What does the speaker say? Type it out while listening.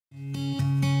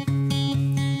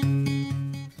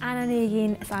An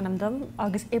Uiginn is anamdum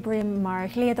agus Ibrahim mar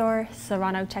Dlíodóir sa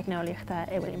ranó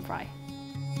technoliachta I William Fry.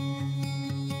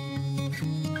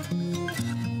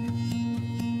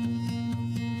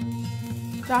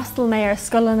 Rastal mé ar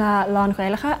scolanna lán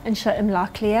Gaeilge anseo im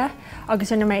lá clia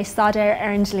agus rinne mé stadéir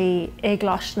ar an dlí I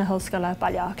glas na hoscoile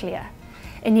bailile clia.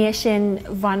 Iníos sin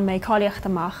bhain mé cáilíocht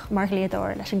amach mar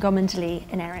Dlíodóir leis an gcumann dlí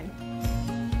in Éireann.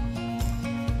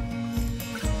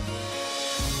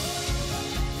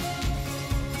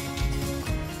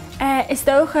 Is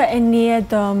dócha I níiad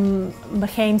dom ba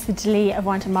chéim sa dlí a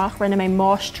bhaint amach rinne mé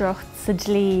mástrucht sa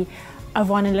dlí a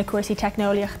bhain le cuasaí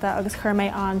technoliachta agus chuir mé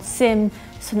an sim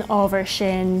san ábhar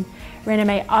sin rinne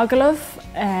mé agalah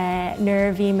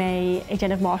nuair bhí mé ag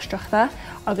déanamh mástruachta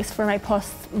agus fuair mé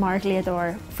post mar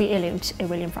Dlíodóir faoi oiliúint I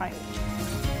William Fry.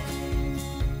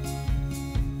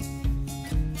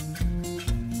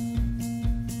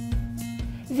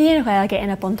 Bhí an Gaeilge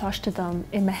ina buntáiste dom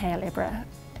I mo héal oibre.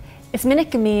 Is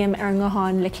minic go míam ar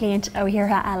ngutháin le client ó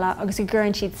thíortha eile agus I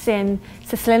gcuireann siad sin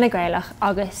sa slioine Gaeilge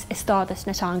agus I stádas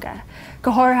na teanga,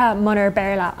 go háirithe munar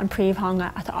béarla an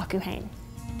príomhthanga atá acu féin.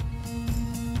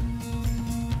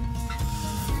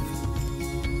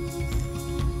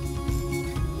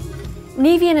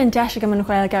 Ní bhíonn an deise go an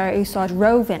Gaeilge ar úsáid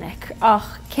rómhinic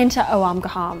ach cinnte óam go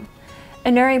ham.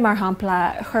 In nuair mar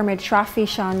hampla chuirmid trafií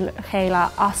seán chéile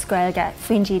as Gaeilge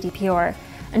faoin GDPR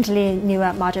an dlí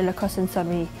nua maidir le cosan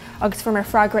sumí agus fuair mar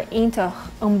freagra iontach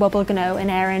an bubal gnó in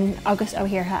Éireann agus ó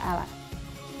thíortha eile.